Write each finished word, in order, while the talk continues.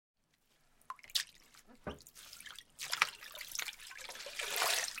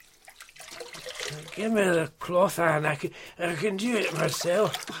give me the cloth, Anne. I can do it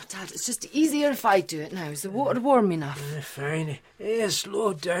myself. Oh, Dad, it's just easier if I do it now. Is the water warm enough? Fine.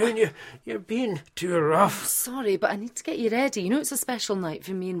 Slow down. You're being too rough. Sorry, but I need to get you ready. You know it's a special night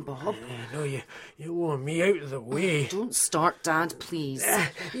for me and Bob. No, you want me out of the way. Don't start, Dad, please.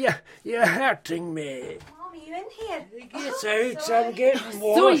 You're hurting me. Mom, are you in here? Get out, I'm getting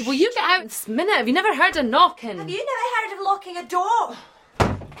washed. Zoe, will you get out this minute? Have you never heard of knocking? Have you never heard of locking a door?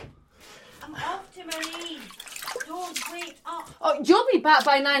 I'm off to Marie. Don't wait up. Oh, you'll be back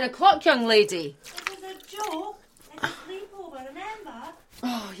by 9 o'clock, young lady. It was a joke. It's a sleepover, remember?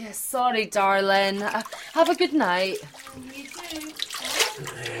 Oh, yes, sorry, darling. Have a good night. You too.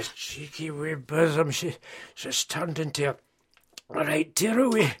 Cheeky wee bosom. She's turned into a right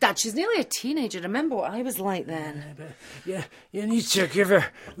tearaway. Dad, she's nearly a teenager. Remember what I was like then. But you need to give her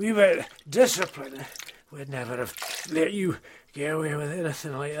a wee bit of discipline. We'd never have let you get away with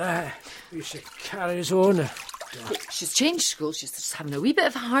anything like that. We should carry us on. Look, she's changed school. She's just having a wee bit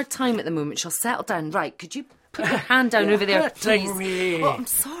of a hard time at the moment. She'll settle down. Right, could you put your hand down over there, please? Me. Oh, I'm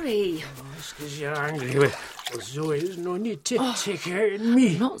sorry. It's because you're angry with Zoe. There's no need to take it out on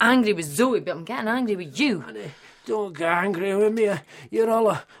me. I'm not angry with Zoe, but I'm getting angry with you. Honey, don't get angry with me. You're all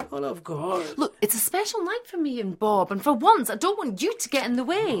I've got. Look, it's a special night for me and Bob, and for once, I don't want you to get in the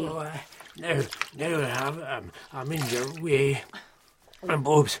way. Now I'm in your way. And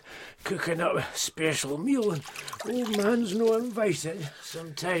Bob's cooking up a special meal, and old man's no invited.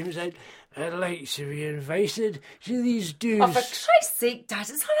 Sometimes I'd like to be invited to these do's. Oh, for Christ's sake, Dad,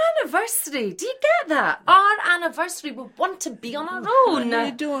 it's our anniversary. Do you get that? Our anniversary. We want to be on our own. I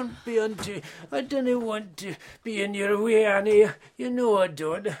don't want to be in your way, Annie. You know I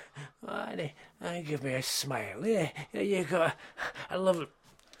don't. Annie, give me a smile. You got a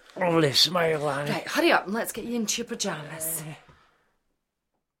lovely smile, Annie. Right, hurry up and let's get you into your pyjamas.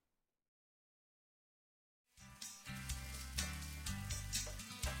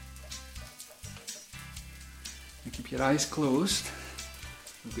 Keep your eyes closed.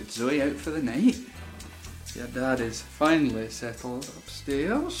 We've got Zoe out for the night. Your dad is finally settled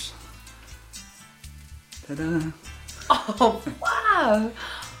upstairs. Ta-da! Oh, wow!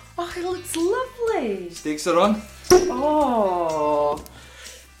 Oh, it looks lovely. Steaks are on. Oh.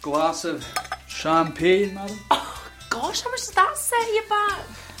 Glass of champagne, madam. Oh, gosh, how much does that set you back?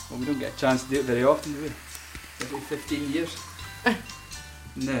 Well, we don't get a chance to do it very often, do we? Every 15 years.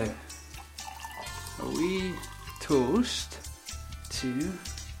 Now, a wee toast to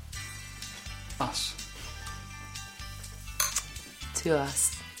us. To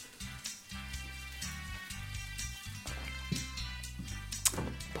us.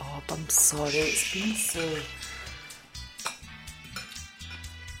 Bob, I'm sorry. It's been so...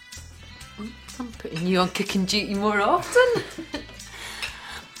 I'm putting you on cooking duty more often.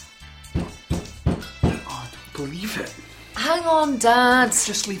 Oh, I don't believe it. Hang on, Dad.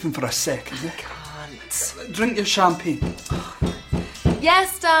 Just leave him for a second. I can't. Drink your champagne.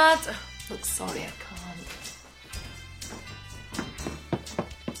 Yes, Dad. Look, sorry, I can't.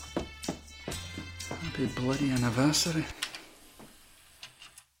 Happy bloody anniversary.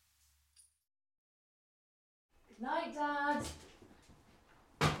 Good night, Dad.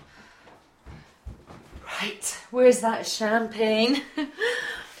 Right, where's that champagne?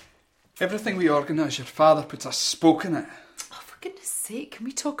 Everything we organise, your father puts a spoke in it. Oh, for goodness sake, can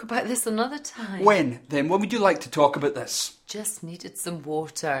we talk about this another time? When, then? When would you like to talk about this? Just needed some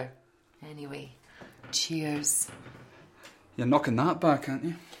water. Anyway, cheers. You're knocking that back, aren't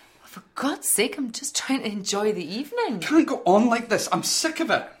you? For God's sake, I'm just trying to enjoy the evening. Can't go on like this. I'm sick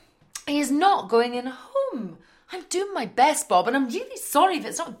of it. He's not going in home. I'm doing my best, Bob, and I'm really sorry if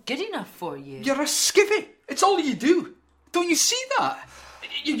it's not good enough for you. You're a skivvy. It's all you do. Don't you see that?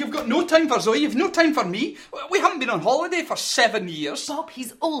 You've got no time for Zoe. You've no time for me. We haven't been on holiday for 7 years. Bob,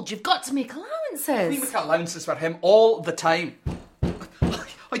 he's old. You've got to make allowances. We make allowances for him all the time.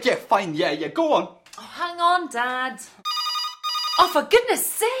 Oh, yeah, fine. Yeah, go on. Oh, hang on, Dad. Oh, for goodness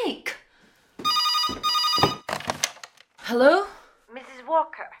sake. Hello? Mrs.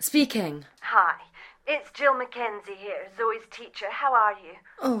 Walker. Speaking. Hi. It's Jill Mackenzie here, Zoe's teacher. How are you?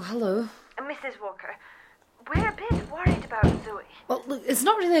 Oh, hello. Mrs. Walker, we're a bit worried about Zoe. Well, look, it's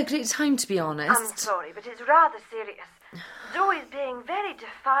not really a great time, to be honest. I'm sorry, but it's rather serious. Zoe's being very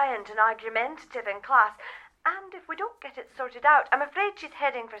defiant and argumentative in class, and if we don't get it sorted out, I'm afraid she's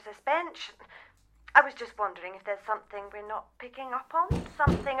heading for suspension. I was just wondering if there's something we're not picking up on?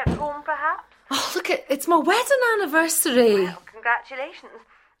 Something at home, perhaps? Oh, look, it's my wedding anniversary. Well, congratulations.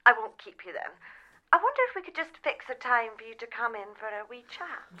 I won't keep you then. I wonder if we could just fix a time for you to come in for a wee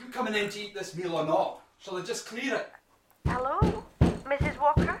chat. Are you coming in to eat this meal or not? Shall I just clear it? Hello? Mrs.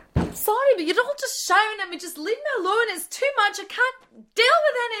 Walker? sorry, but you're all just shouting at me. Just leave me alone. It's too much. I can't deal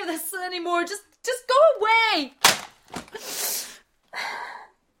with any of this anymore. Just go away.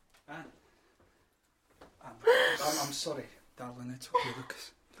 Anne, I'm sorry, darling. It's okay. Look,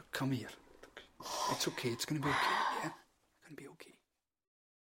 come here. Look, it's okay. It's going to be okay, yeah? It's going to be okay.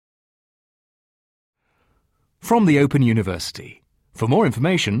 From the Open University. For more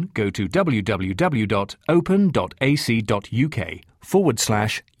information, go to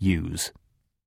www.open.ac.uk/use.